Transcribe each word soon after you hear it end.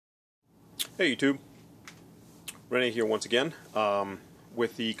Hey YouTube, Rene here once again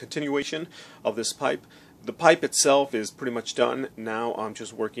with the continuation of this pipe. The pipe itself is pretty much done. Now I'm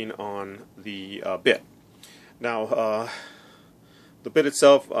just working on the bit. Now the bit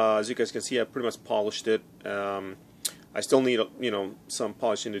itself, as you guys can see, I pretty much polished it. I still need some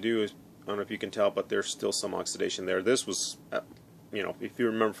polishing to do. I don't know if you can tell, but there's still some oxidation there. This was if you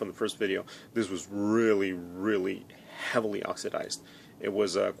remember from the first video, this was really heavily oxidized. It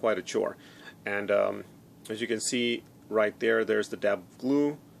was quite a chore. And as you can see right there, there's the dab of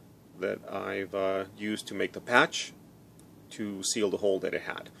glue that I've used to make the patch to seal the hole that it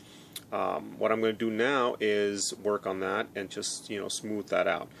had. What I'm going to do now is work on that and just smooth that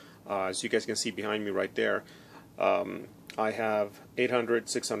out. As you guys can see behind me right there, I have 800,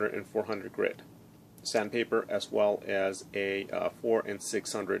 600, and 400 grit sandpaper, as well as a 4 and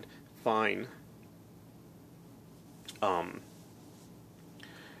 600 fine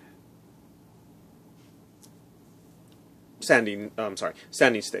sanding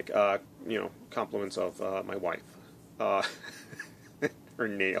stick. Compliments of my wife. Her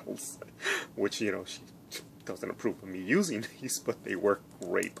nails, which she doesn't approve of me using these, but they work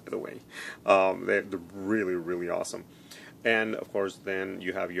great, by the way. They're really awesome. And of course, then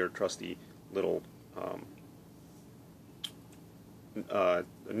you have your trusty little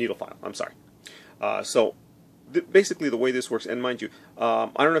needle file. I'm sorry. So basically, the way this works, and mind you, I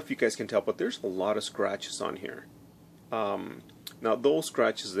don't know if you guys can tell, but there's a lot of scratches on here. Now those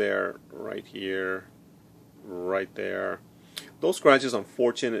scratches there, right here, right there, those scratches,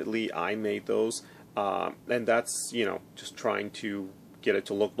 unfortunately, I made those, and that's just trying to get it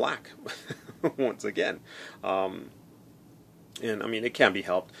to look black once again. And I mean, it can be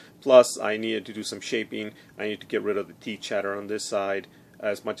helped. Plus, I needed to do some shaping. I need to get rid of the teeth chatter on this side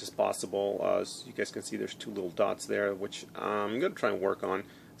as much as possible. As you guys can see, there's two little dots there, which I'm going to try and work on,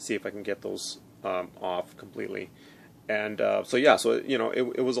 see if I can get those off completely. And so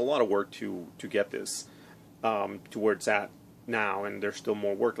it was a lot of work to get this to where it's at now, and there's still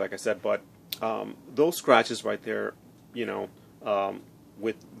more work, like I said. But those scratches right there,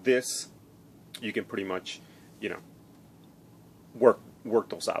 with this, you can pretty much, work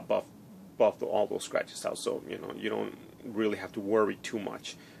those out, buff all those scratches out. So you don't really have to worry too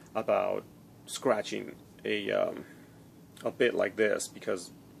much about scratching a bit like this,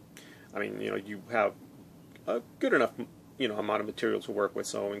 because I mean you have a good enough amount of material to work with,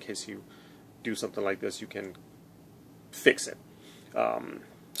 so in case you do something like this, you can fix it.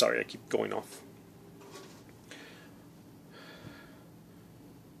 Sorry, I keep going off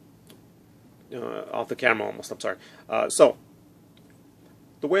the camera almost. I'm sorry. So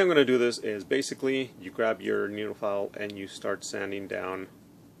the way I'm going to do this is basically you grab your needle file and you start sanding down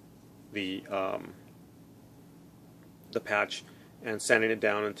the patch, and sanding it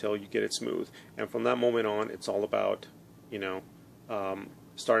down until you get it smooth. And from that moment on, it's all about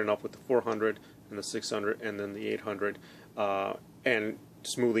starting off with the 400 and the 600 and then the 800, and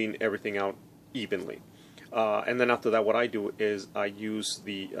smoothing everything out evenly. And then after that, what I do is I use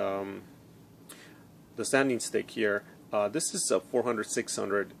the sanding stick here. This is a 400,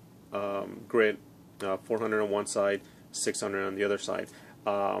 600 grit, 400 on one side, 600 on the other side.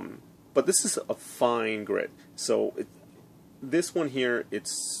 But this is a fine grit, so this one here,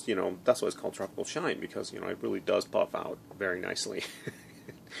 it's that's why it's called Tropical Shine, because it really does puff out very nicely.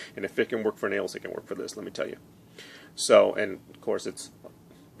 And if it can work for nails, it can work for this, let me tell you. So, and of course, it's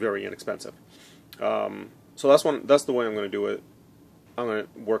very inexpensive. So that's the way I'm going to do it. I'm going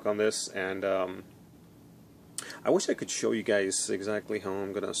to work on this, and I wish I could show you guys exactly how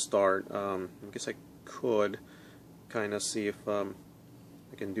I'm going to start. I guess I could kind of see if I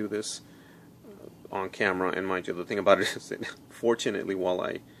can do this on camera. And mind you, the thing about it is that fortunately, while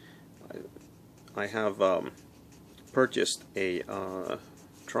I have purchased a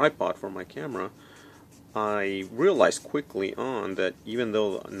tripod for my camera, I realized quickly on that even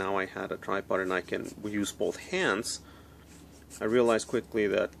though now I had a tripod and I can use both hands, I realized quickly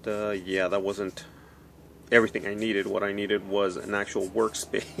that yeah, that wasn't everything I needed. What I needed was an actual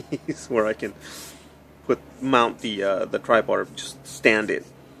workspace where I can mount the tripod, or just stand it,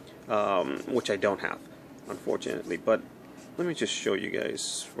 which I don't have, unfortunately. But let me just show you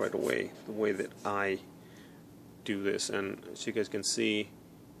guys right away the way that I do this. And as you guys can see,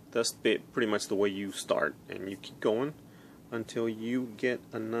 that's pretty much the way you start, and you keep going until you get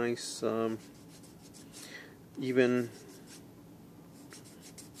a nice even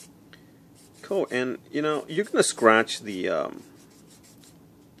coat. And you're gonna scratch the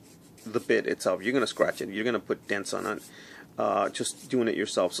bit itself. You're gonna scratch it. You're gonna put dents on it, just doing it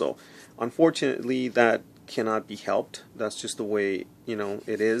yourself. So unfortunately, that cannot be helped. That's just the way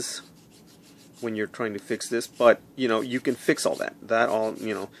it is. when you're trying to fix this, but you know, you can fix all that.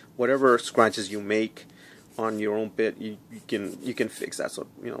 You know, whatever scratches you make on your own bit, you can fix that. So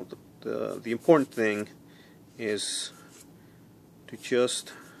you know, the important thing is to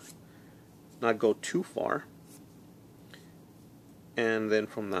just not go too far, and then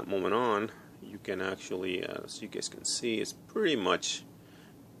from that moment on, you can actually, as you guys can see, it's pretty much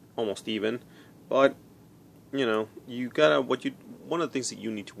almost even. But you know, you gotta, one of the things that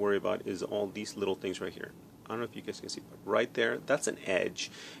you need to worry about is all these little things right here. I don't know if you guys can see, but right there, that's an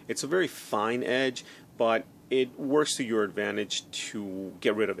edge. It's a very fine edge, but it works to your advantage to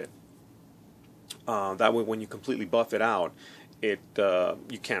get rid of it. That way, when you completely buff it out, you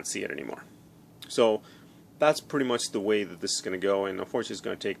can't see it anymore. So that's pretty much the way that this is going to go, and unfortunately, it's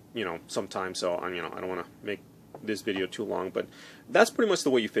going to take, you know, some time. So you know, I don't want to make this video too long, but that's pretty much the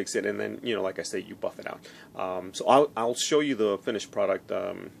way you fix it. And then, you know, like I say, you buff it out. So I'll show you the finished product,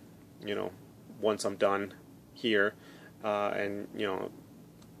 you know, once I'm done here, and you know,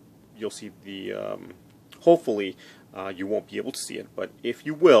 you'll see the. Hopefully, you won't be able to see it, but if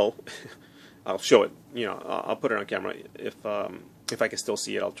you will, I'll show it. You know, I'll put it on camera. If I can still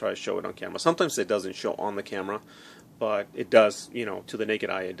see it, I'll try to show it on camera. Sometimes it doesn't show on the camera, but it does. You know, to the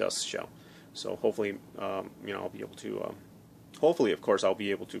naked eye, it does show. So hopefully, you know, I'll be able to. Hopefully, of course, I'll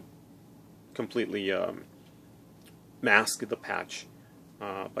be able to completely mask the patch.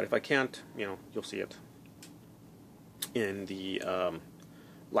 But if I can't, you know, you'll see it in the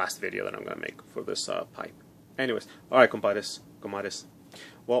last video that I'm going to make for this pipe. Anyways, all right, compadres, comadres.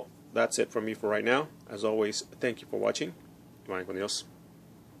 Well, that's it from me for right now. As always, thank you for watching. Vayan con Dios.